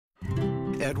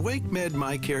At WakeMed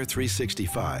MyCare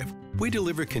 365, we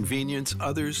deliver convenience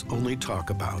others only talk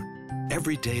about.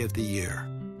 Every day of the year.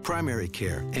 Primary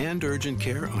care and urgent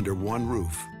care under one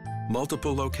roof.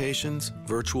 Multiple locations,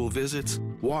 virtual visits,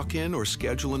 walk-in or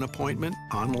schedule an appointment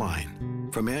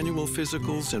online. From annual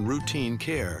physicals and routine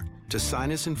care to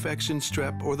sinus infection,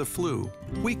 strep, or the flu,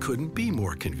 we couldn't be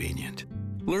more convenient.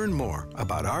 Learn more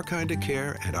about our kind of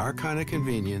care and our kind of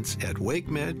convenience at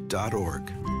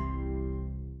wakemed.org.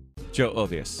 Joe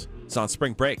Ovius is on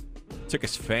spring break. Took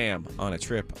his fam on a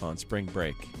trip on spring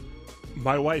break.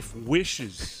 My wife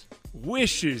wishes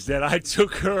that I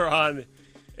took her on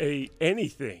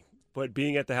anything but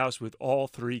being at the house with all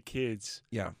three kids.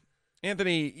 Yeah.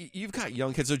 Anthony, you've got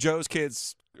young kids. So Joe's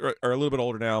kids are a little bit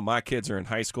older now. My kids are in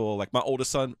high school. Like, my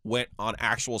oldest son went on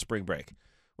actual spring break.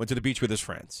 Went to the beach with his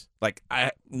friends. Like,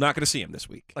 I'm not going to see him this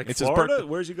week. Like, it's Florida? His birthday.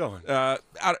 Where's he going?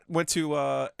 Went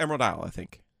to Emerald Isle, I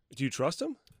think. Do you trust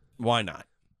him? Why not?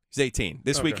 He's 18.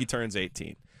 This week he turns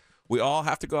 18. We all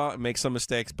have to go out and make some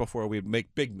mistakes before we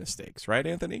make big mistakes. Right,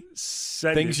 Anthony?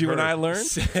 Things you and I learned?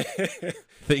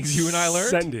 Things you and I learned?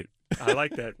 Send it. I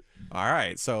like that. All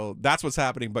right. So that's what's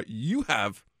happening. But you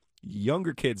have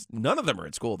younger kids. None of them are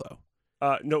in school,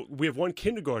 though. No, we have one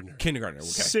kindergartner. Kindergartner, okay.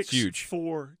 6, huge.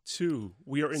 4, 2.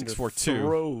 We are in 6, the 4, 2.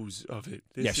 throes of it.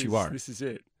 You are. This is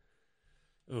it.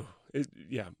 Oh,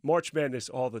 March Madness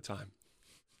all the time.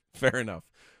 Fair enough.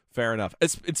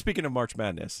 It's speaking of March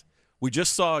Madness, we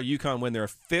just saw UConn win their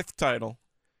 5th title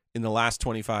in the last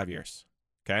 25 years.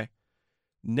 Okay?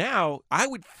 Now, I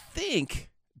would think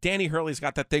Danny Hurley's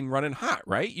got that thing running hot,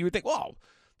 right? You would think, well,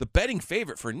 the betting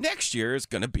favorite for next year is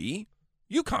going to be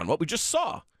UConn, what we just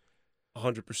saw.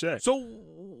 100%.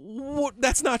 So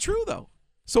that's not true, though.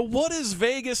 So what does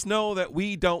Vegas know that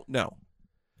we don't know?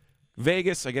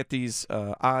 Vegas, I get these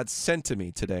odds sent to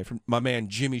me today from my man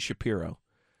Jimmy Shapiro.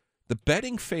 The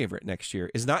betting favorite next year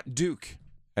is not Duke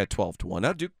at 12-1.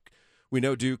 Now, Duke, we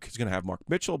know Duke is going to have Mark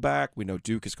Mitchell back. We know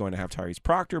Duke is going to have Tyrese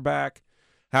Proctor back.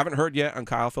 Haven't heard yet on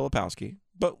Kyle Filipowski.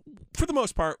 But for the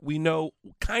most part, we know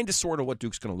kind of sort of what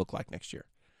Duke's going to look like next year.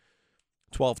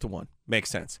 12-1. Makes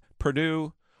sense.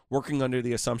 Purdue, working under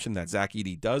the assumption that Zach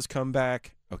Edey does come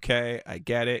back. Okay, I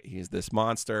get it. He's this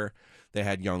monster. They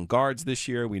had young guards this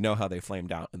year. We know how they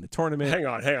flamed out in the tournament. Hang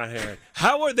on.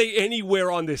 How are they anywhere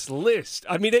on this list?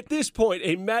 I mean, at this point,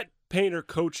 a Matt Painter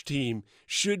coach team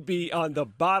should be on the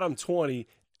bottom 20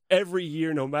 every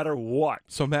year, no matter what.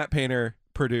 So Matt Painter,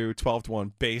 Purdue,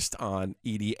 12-1, based on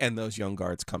Edey and those young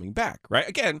guards coming back, right?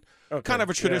 Again, kind of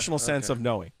a traditional sense of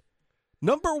knowing.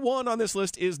 Number 1 on this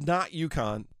list is not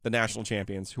UConn, the national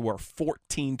champions, who are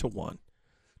 14-1.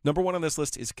 Number 1 on this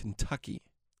list is Kentucky,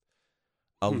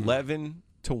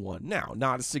 11-1. Now,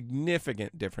 not a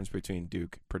significant difference between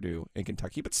Duke, Purdue, and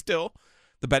Kentucky, but still,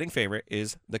 the betting favorite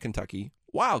is the Kentucky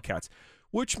Wildcats,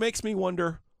 which makes me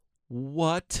wonder,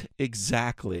 what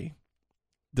exactly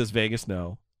does Vegas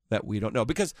know that we don't know?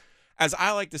 Because, as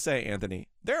I like to say, Anthony,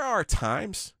 there are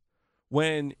times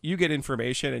when you get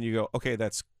information and you go, okay,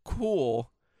 that's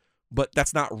cool, but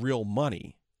that's not real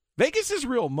money. Vegas is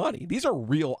real money. These are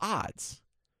real odds.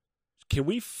 Can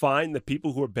we find the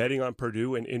people who are betting on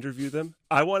Purdue and interview them?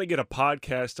 I want to get a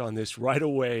podcast on this right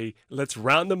away. Let's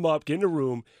round them up, get in a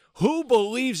room. Who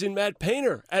believes in Matt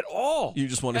Painter at all? You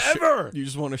just want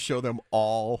to show them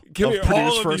all Give of me Purdue's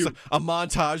all of first, you. a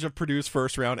montage of Purdue's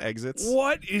first round exits.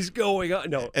 What is going on?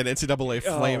 No, and NCAA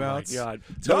flameouts. Oh my God,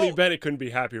 Tony Bennett couldn't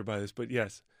be happier by this. But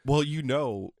yes. Well, you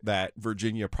know that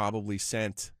Virginia probably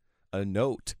sent a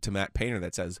note to Matt Painter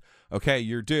that says, "Okay,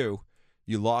 you're due.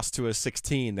 You lost to a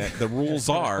 16. That the rules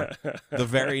are the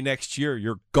very next year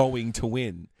you're going to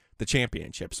win the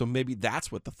championship." So maybe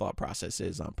that's what the thought process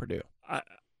is on Purdue.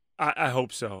 I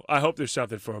hope so. I hope there's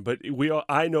something for him. But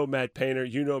I know Matt Painter.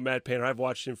 You know Matt Painter. I've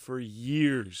watched him for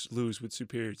years lose with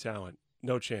superior talent.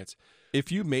 No chance.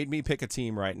 If you made me pick a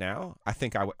team right now, I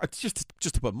think I would just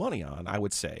to put money on. I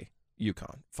would say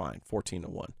UConn. Fine,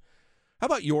 14-1. How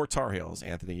about your Tar Heels,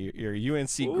 Anthony? You're a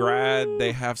UNC grad.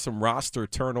 They have some roster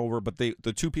turnover, but the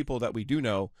two people that we do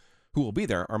know who will be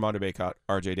there, Armando Bacot,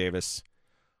 RJ Davis.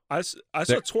 I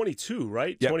saw 22,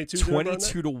 right? Yep,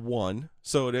 22-1.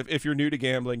 So if you're new to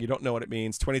gambling, you don't know what it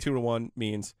means. 22-1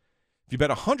 means if you bet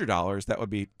 $100, that would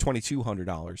be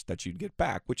 $2,200 that you'd get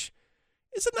back, which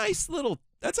is a nice little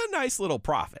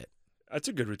profit. That's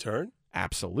a good return.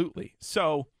 Absolutely.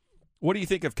 So what do you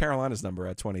think of Carolina's number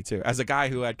at 22? As a guy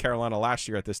who had Carolina last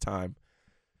year at this time,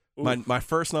 my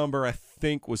first number I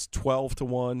think was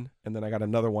 12-1, and then I got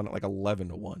another one at like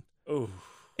 11-1. Oh,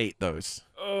 8 those.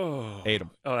 Oh, 8 them.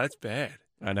 Oh, that's bad.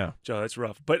 I know. Joe, that's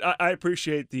rough. But I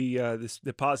appreciate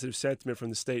the positive sentiment from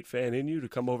the State fan in you to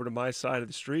come over to my side of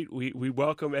the street. We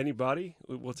welcome anybody.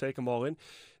 We'll take them all in.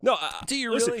 No, do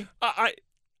you listen, really?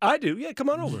 I do. Yeah, come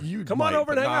on over. Come on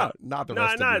over and hang out. Not the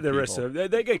rest of the rest of them.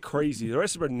 They get crazy. The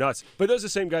rest of them are nuts. But those are the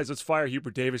same guys. Let's fire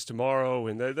Hubert Davis tomorrow,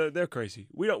 and they're crazy.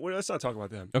 Let's not talk about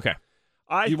them. Okay.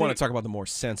 You want to talk about the more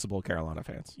sensible Carolina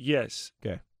fans? Yes.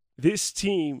 Okay. This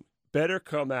team better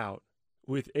come out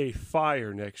with a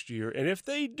fire next year, and if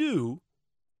they do,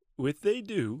 they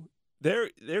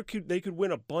could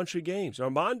win a bunch of games.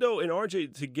 Armando and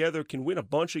RJ together can win a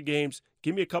bunch of games.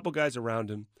 Give me a couple guys around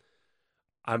him.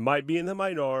 I might be in the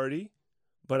minority,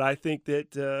 but I think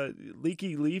that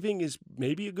Leaky leaving is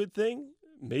maybe a good thing.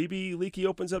 Maybe Leaky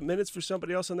opens up minutes for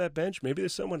somebody else on that bench. Maybe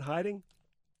there's someone hiding.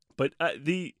 But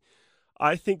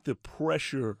I think the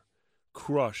pressure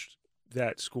crushed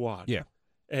that squad. Yeah.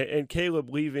 And Caleb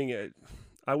leaving,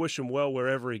 I wish him well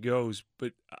wherever he goes,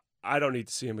 but I don't need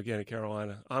to see him again in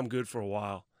Carolina. I'm good for a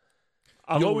while.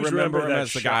 I'll always remember him that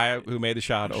as the guy who made the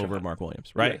shot over Mark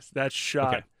Williams, right? Yes, that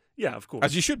shot. Okay. Yeah, of course.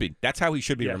 As he should be. That's how he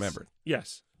should be remembered.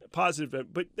 Yes. Positive,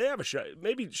 but they have a shot.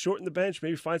 Maybe shorten the bench,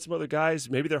 maybe find some other guys.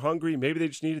 Maybe they're hungry. Maybe they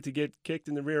just needed to get kicked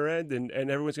in the rear end, and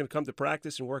everyone's going to come to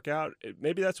practice and work out.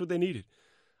 Maybe that's what they needed.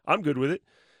 I'm good with it.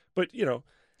 But,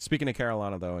 Speaking of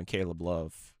Carolina, though, and Caleb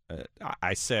Love,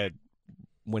 I said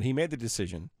when he made the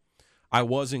decision, I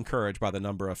was encouraged by the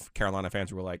number of Carolina fans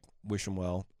who were like, wish him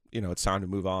well. It's time to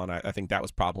move on. I think that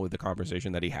was probably the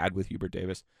conversation that he had with Hubert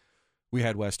Davis. We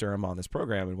had Wes Durham on this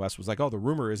program, and Wes was like, oh, the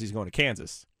rumor is he's going to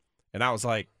Kansas. And I was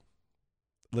like,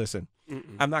 listen,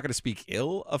 I'm not going to speak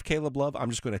ill of Caleb Love. I'm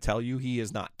just going to tell you he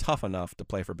is not tough enough to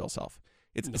play for Bill Self.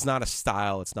 It's not a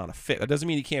style. It's not a fit. That doesn't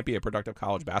mean he can't be a productive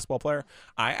college basketball player.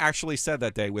 I actually said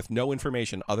that day with no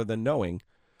information other than knowing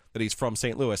that he's from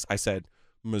St. Louis. I said,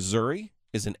 Missouri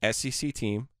is an SEC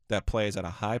team that plays at a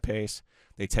high pace.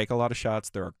 They take a lot of shots.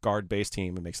 They're a guard-based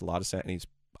team. It makes a lot of sense. And he's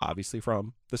obviously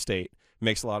from the state. It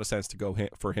makes a lot of sense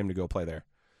for him to go play there.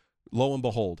 Lo and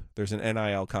behold, there's an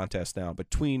NIL contest now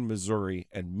between Missouri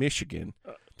and Michigan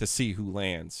to see who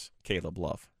lands Caleb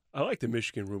Love. I like the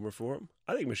Michigan rumor for him.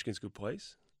 I think Michigan's a good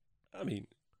place. I mean,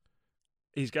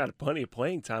 he's got plenty of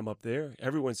playing time up there.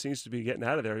 Everyone seems to be getting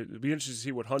out of there. It'd be interesting to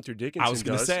see what Hunter Dickinson does. I was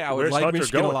going to say, I would like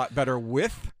Michigan a lot better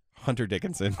with Hunter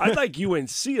Dickinson. I'd like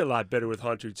UNC a lot better with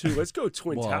Hunter, too. Let's go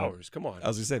Twin Towers. Come on. I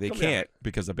was going to say, they can't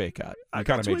because of Baycott. You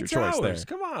kind of made your choice there.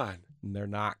 Come on. And they're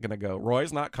not going to go.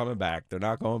 Roy's not coming back. They're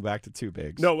not going back to two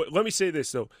bigs. No, let me say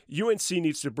this, though. UNC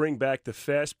needs to bring back the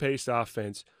fast-paced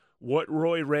offense. What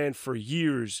Roy ran for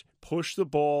years, push the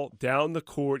ball down the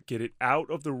court, get it out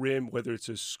of the rim, whether it's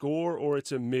a score or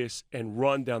it's a miss, and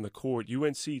run down the court.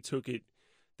 UNC took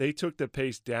the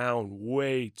pace down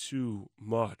way too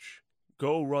much.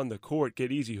 Go run the court,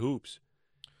 get easy hoops.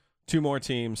 Two more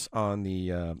teams on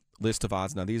the list of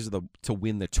odds. Now, these are to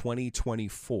win the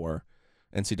 2024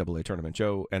 NCAA tournament.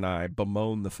 Joe and I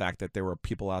bemoan the fact that there were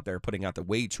people out there putting out the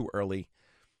way too early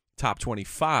top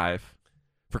 25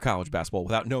 for college basketball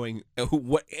without knowing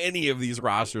what any of these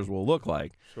rosters will look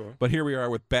like. Sure. But here we are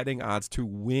with betting odds to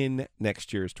win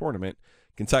next year's tournament.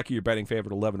 Kentucky, you're betting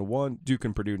favorite 11-1. Duke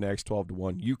and Purdue next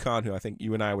 12-1. UConn, who I think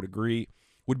you and I would agree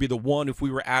would be the one if we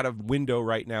were out of window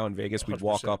right now in Vegas, we'd 100%.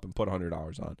 walk up and put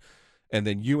 $100 on. And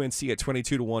then UNC at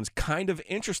 22-1 is kind of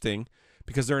interesting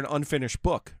because they're an unfinished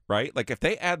book, right? Like if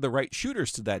they add the right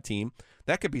shooters to that team,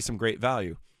 that could be some great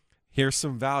value. Here's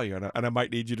some value, and I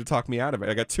might need you to talk me out of it.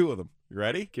 I got two of them. You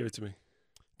ready? Give it to me.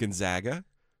 Gonzaga,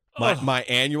 my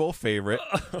annual favorite.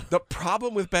 The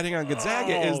problem with betting on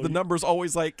Gonzaga is the number's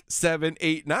always like 7,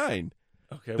 8, 9.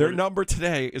 Okay. Their number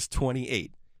today is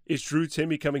 28. Is Drew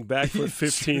Timme coming back for a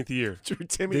 15th year? Drew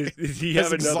Timme did he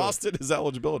have exhausted his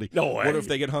eligibility. No way. What if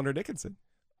they get Hunter Dickinson?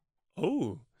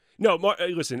 Oh. No,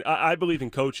 listen, I believe in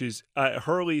coaches.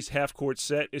 Hurley's half-court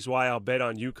set is why I'll bet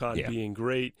on UConn being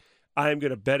great. I am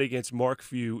going to bet against Mark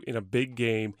Few in a big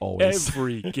game. Always.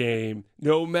 Every game,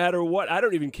 no matter what. I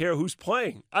don't even care who's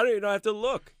playing. I don't even have to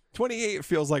look. 28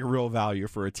 feels like real value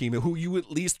for a team who you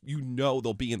at least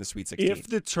they'll be in the Sweet 16. If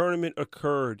the tournament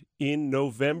occurred in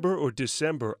November or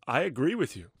December, I agree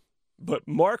with you. But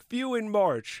Mark Few in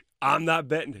March, I'm not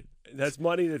betting it. That's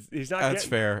money that he's not getting. That's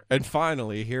fair. And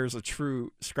finally, here's a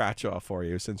true scratch-off for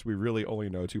you since we really only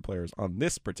know two players on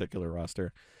this particular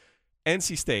roster.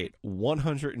 NC State,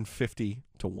 150-1.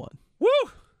 Woo!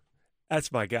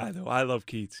 That's my guy, though. I love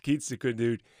Keats. Keats is a good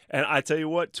dude. And I tell you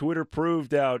what, Twitter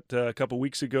proved out a couple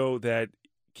weeks ago that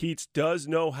Keats does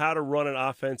know how to run an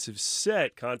offensive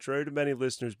set, contrary to many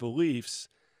listeners' beliefs.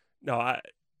 No, I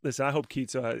hope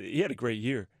Keats, he had a great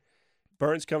year.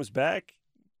 Burns comes back.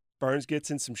 Burns gets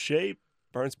in some shape.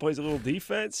 Burns plays a little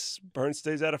defense. Burns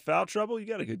stays out of foul trouble. You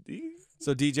got a good D.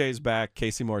 So DJ's back.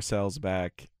 Casey Marcel's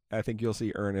back. I think you'll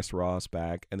see Ernest Ross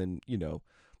back. And then,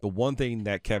 the one thing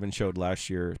that Kevin showed last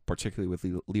year, particularly with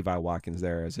Levi Watkins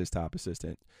there as his top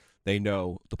assistant, they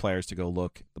know the players to go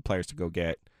look, the players to go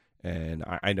get. And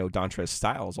I know Dontrez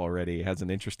Styles already has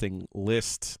an interesting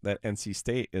list that NC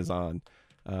State is on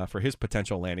for his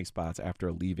potential landing spots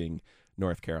after leaving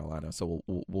North Carolina. So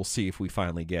we'll see if we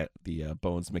finally get the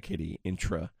Bones McKitty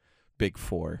intra Big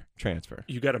Four transfer.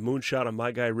 You got a moonshot on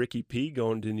my guy Ricky P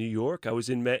going to New York. I was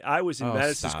in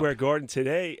Madison Square Garden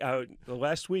today.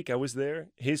 Last week I was there.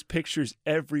 His pictures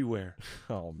everywhere.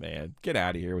 Oh man, get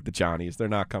out of here with the Johnnies. They're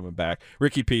not coming back.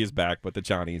 Ricky P is back, but the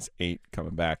Johnnies ain't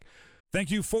coming back. Thank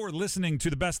you for listening to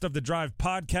the Best of the Drive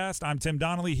podcast. I'm Tim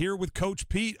Donnelly here with Coach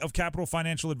Pete of Capital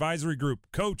Financial Advisory Group.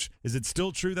 Coach, is it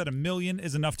still true that $1 million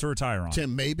is enough to retire on?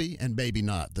 Tim, maybe and maybe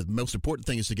not. The most important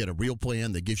thing is to get a real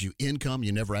plan that gives you income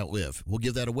you never outlive. We'll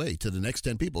give that away to the next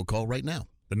 10 people. Call right now.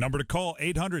 The number to call,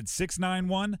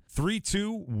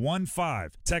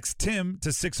 800-691-3215. Text Tim to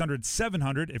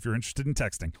 600-700 if you're interested in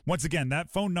texting. Once again, that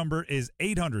phone number is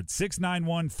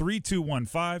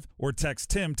 800-691-3215 or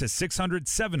text Tim to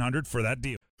 600-700 for that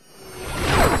deal.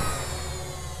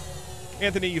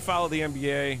 Anthony, you follow the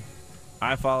NBA.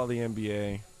 I follow the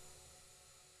NBA.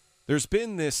 There's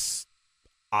been this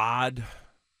odd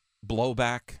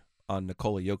blowback on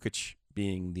Nikola Jokic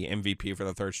being the MVP for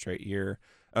the third straight year.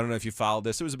 I don't know if you followed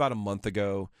this. It was about a month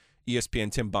ago.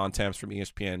 ESPN, Tim Bontemps from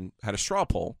ESPN, had a straw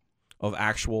poll of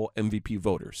actual MVP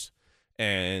voters.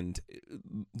 And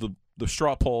the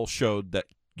straw poll showed that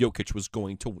Jokic was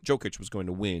going to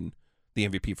win the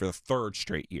MVP for the third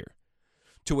straight year.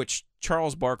 To which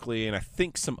Charles Barkley and I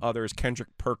think some others, Kendrick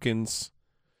Perkins,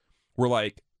 were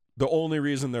like, the only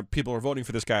reason that people are voting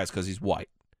for this guy is because he's white.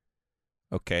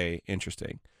 Okay,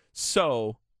 interesting.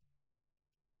 So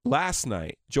last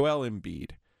night, Joel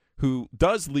Embiid, who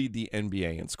does lead the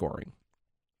NBA in scoring,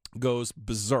 goes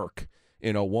berserk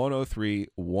in a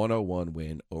 103-101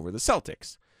 win over the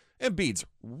Celtics. Embiid's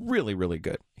really, really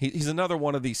good. He's another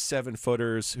one of these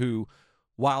 7-footers who,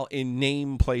 while in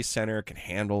name play center, can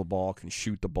handle the ball, can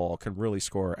shoot the ball, can really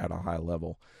score at a high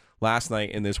level. Last night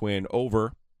in this win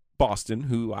over Boston,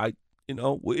 who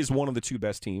is one of the two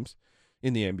best teams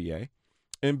in the NBA,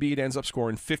 Embiid ends up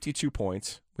scoring 52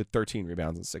 points with 13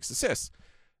 rebounds and 6 assists.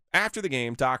 After the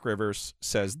game, Doc Rivers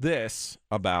says this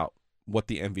about what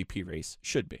the MVP race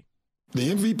should be.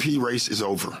 The MVP race is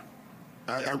over.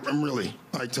 I'm really,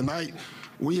 tonight,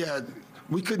 we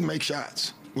couldn't make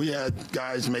shots. We had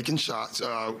guys making shots,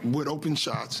 wood open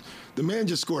shots. The man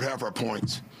just scored half our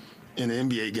points in the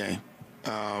NBA game.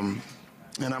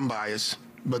 And I'm biased,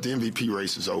 but the MVP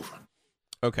race is over.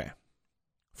 Okay.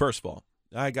 First of all,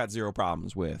 I got zero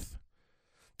problems with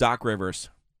Doc Rivers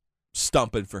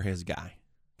stumping for his guy.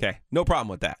 Okay, no problem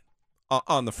with that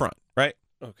on the front, right?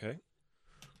 Okay.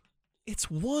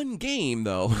 It's one game,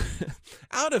 though,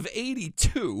 out of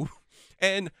 82,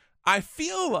 and I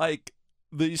feel like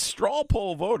the straw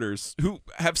poll voters who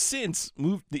have since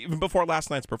moved, even before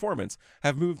last night's performance,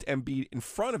 have moved Embiid in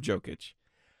front of Jokic.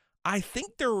 I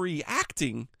think they're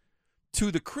reacting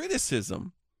to the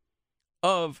criticism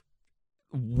of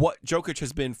what Jokic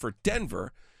has been for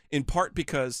Denver, in part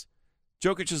because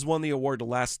Jokic has won the award the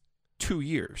last 2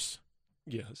 years.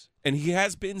 Yes. And he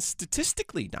has been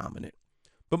statistically dominant.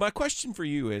 But my question for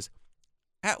you is,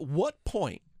 at what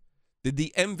point did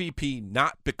the MVP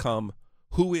not become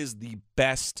who is the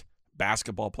best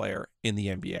basketball player in the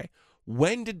NBA?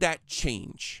 When did that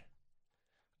change?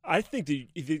 I think the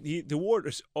award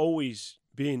has always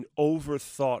been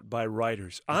overthought by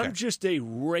writers. Okay. I'm just a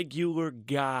regular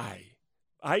guy.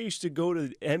 I used to go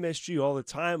to MSG all the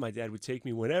time. My dad would take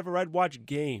me whenever. I'd watch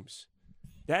games.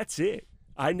 That's it.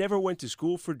 I never went to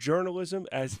school for journalism,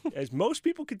 as most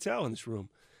people could tell in this room.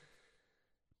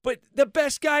 But the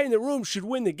best guy in the room should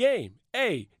win the game.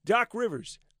 Hey, Doc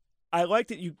Rivers, I like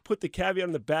that you put the caveat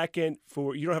on the back end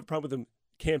for you don't have a problem with him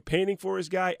campaigning for his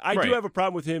guy. I do have a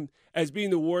problem with him as being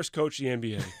the worst coach in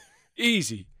the NBA.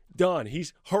 Easy. Done.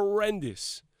 He's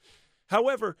horrendous.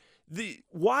 However,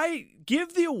 why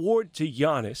give the award to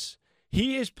Giannis?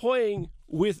 He is playing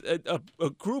with a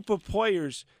group of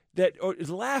players that is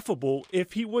laughable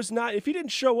if he didn't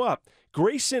show up.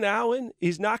 Grayson Allen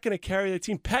is not going to carry the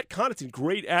team. Pat Connaughton,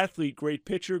 great athlete, great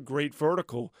pitcher, great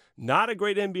vertical, not a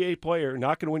great NBA player,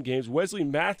 not going to win games. Wesley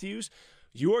Matthews,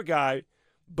 your guy,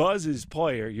 Buzz's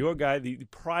player, your guy, the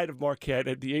pride of Marquette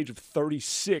at the age of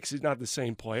 36 is not the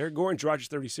same player. Goran Dragic,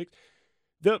 36.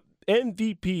 The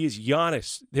MVP is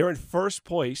Giannis. They're in first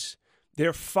place.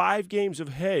 They're 5 games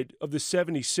ahead of the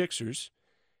 76ers.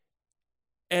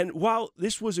 And while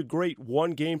this was a great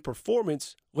one-game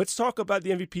performance, let's talk about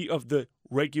the MVP of the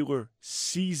regular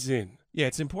season. Yeah,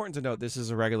 it's important to note this is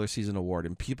a regular season award,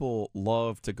 and people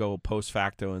love to go post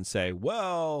facto and say,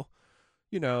 well,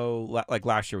 like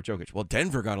last year with Jokic, well,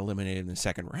 Denver got eliminated in the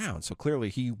second round, so clearly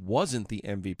he wasn't the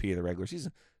MVP of the regular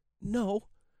season. No.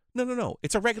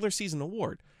 It's a regular season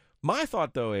award. My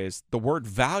thought, though, is the word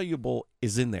valuable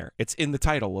is in there. It's in the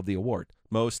title of the award,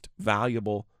 most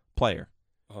valuable player.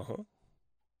 Uh-huh.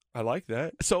 I like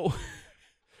that. So,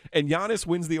 and Giannis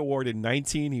wins the award in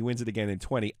 19. He wins it again in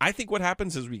 20. I think what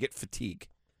happens is we get fatigue,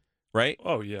 right?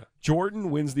 Oh, yeah. Jordan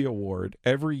wins the award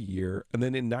every year, and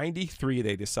then in 93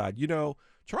 they decide,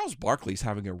 Charles Barkley's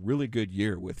having a really good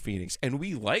year with Phoenix, and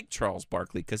we like Charles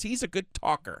Barkley because he's a good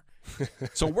talker.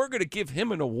 So we're going to give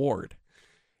him an award.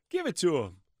 Give it to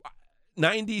him.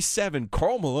 97,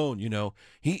 Karl Malone,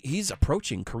 he's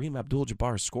approaching Kareem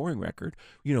Abdul-Jabbar's scoring record.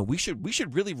 We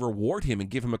should really reward him and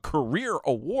give him a career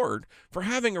award for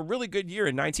having a really good year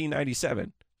in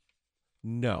 1997.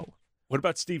 No. What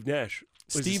about Steve Nash?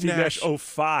 Steve Nash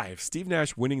 05. Steve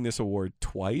Nash winning this award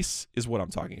twice is what I'm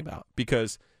talking about,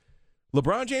 because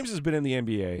LeBron James has been in the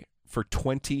NBA for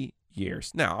 20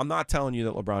 years. Now, I'm not telling you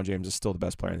that LeBron James is still the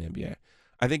best player in the NBA.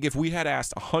 I think if we had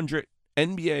asked 100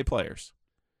 NBA players,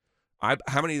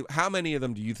 how many of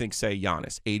them do you think say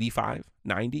Giannis? 85,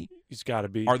 90? He's got to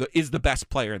be. Is the best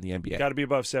player in the NBA? Got to be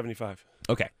above 75.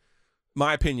 Okay.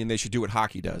 My opinion, they should do what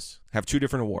hockey does. Have two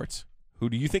different awards. Who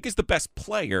do you think is the best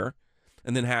player?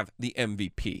 And then have the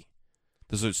MVP.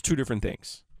 Those are two different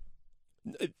things.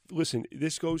 Listen,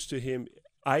 this goes to him.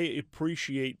 I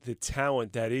appreciate the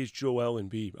talent that is Joel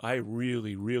Embiid. I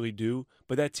really, really do.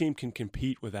 But that team can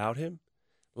compete without him.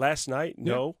 Last night,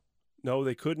 no. No,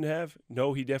 they couldn't have.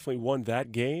 No, he definitely won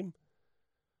that game.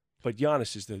 But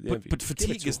Giannis is the MVP. But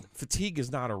fatigue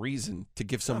is not a reason to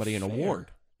give somebody an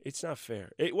award. It's not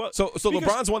fair. So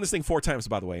LeBron's won this thing 4 times,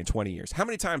 by the way, in 20 years. How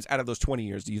many times out of those 20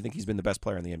 years do you think he's been the best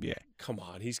player in the NBA? Come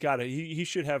on, he's got to. He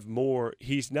should have more.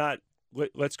 He's not.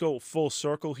 Let's go full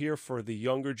circle here for the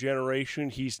younger generation.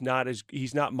 He's not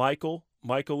Michael.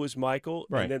 Michael is Michael,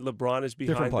 right. And then LeBron is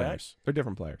behind different players. They're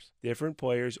different players. Different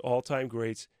players, all-time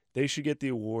greats. They should get the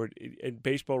award. And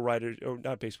basketball writers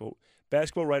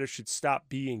should stop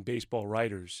being baseball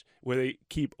writers, where they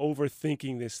keep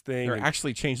overthinking this thing. Or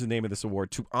actually change the name of this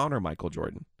award to honor Michael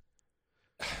Jordan.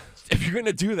 If you're going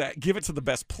to do that, give it to the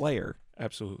best player.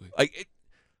 Absolutely.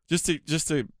 Just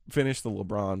to finish the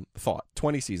LeBron thought,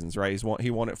 20 seasons, right?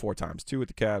 He won it 4 times, 2 with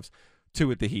the Cavs, 2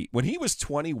 with the Heat. When he was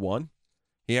 21,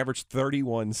 he averaged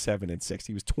 31, 7, and 6.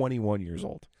 He was 21 years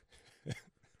old.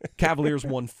 Cavaliers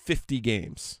won 50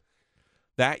 games.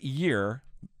 That year,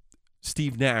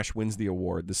 Steve Nash wins the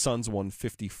award. The Suns won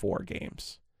 54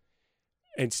 games.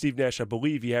 And Steve Nash, I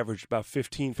believe he averaged about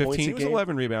 15 points a game. It was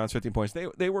 11 rebounds, 15 points.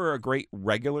 They were a great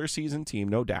regular season team,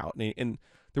 no doubt. And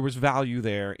there was value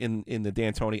there in the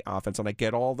D'Antoni offense, and I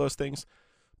get all those things.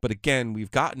 But again,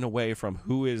 we've gotten away from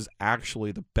who is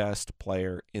actually the best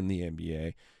player in the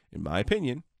NBA, in my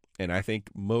opinion. And I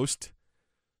think most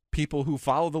people who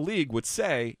follow the league would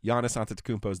say Giannis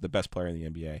Antetokounmpo is the best player in the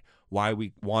NBA. Why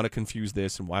we want to confuse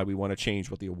this and why we want to change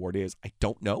what the award is, I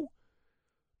don't know.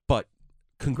 But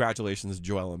congratulations to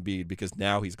Joel Embiid, because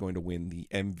now he's going to win the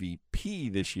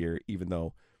MVP this year, even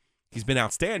though he's been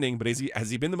outstanding. But has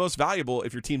he been the most valuable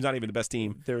if your team's not even the best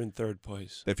team? They're in third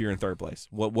place. If you're in third place.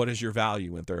 What is your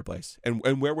value in third place?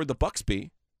 And where would the Bucks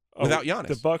be without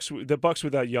Giannis? The Bucks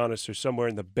without Giannis are somewhere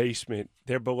in the basement.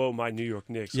 They're below my New York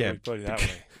Knicks. Yeah, let me put it that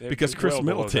way. Because Chris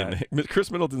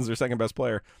Middleton's their second best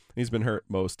player. He's been hurt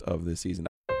most of the season.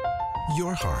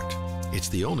 Your heart. It's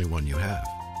the only one you have.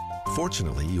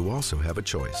 Fortunately, you also have a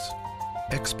choice.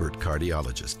 Expert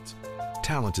cardiologists,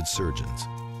 talented surgeons,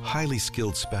 highly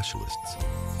skilled specialists,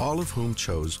 all of whom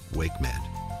chose WakeMed.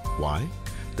 Why?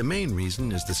 The main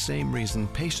reason is the same reason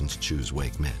patients choose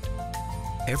WakeMed.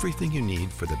 Everything you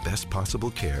need for the best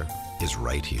possible care is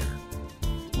right here.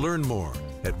 Learn more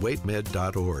at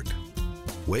wakemed.org.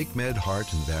 WakeMed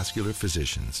Heart and Vascular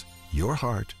Physicians. Your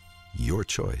heart, your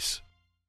choice.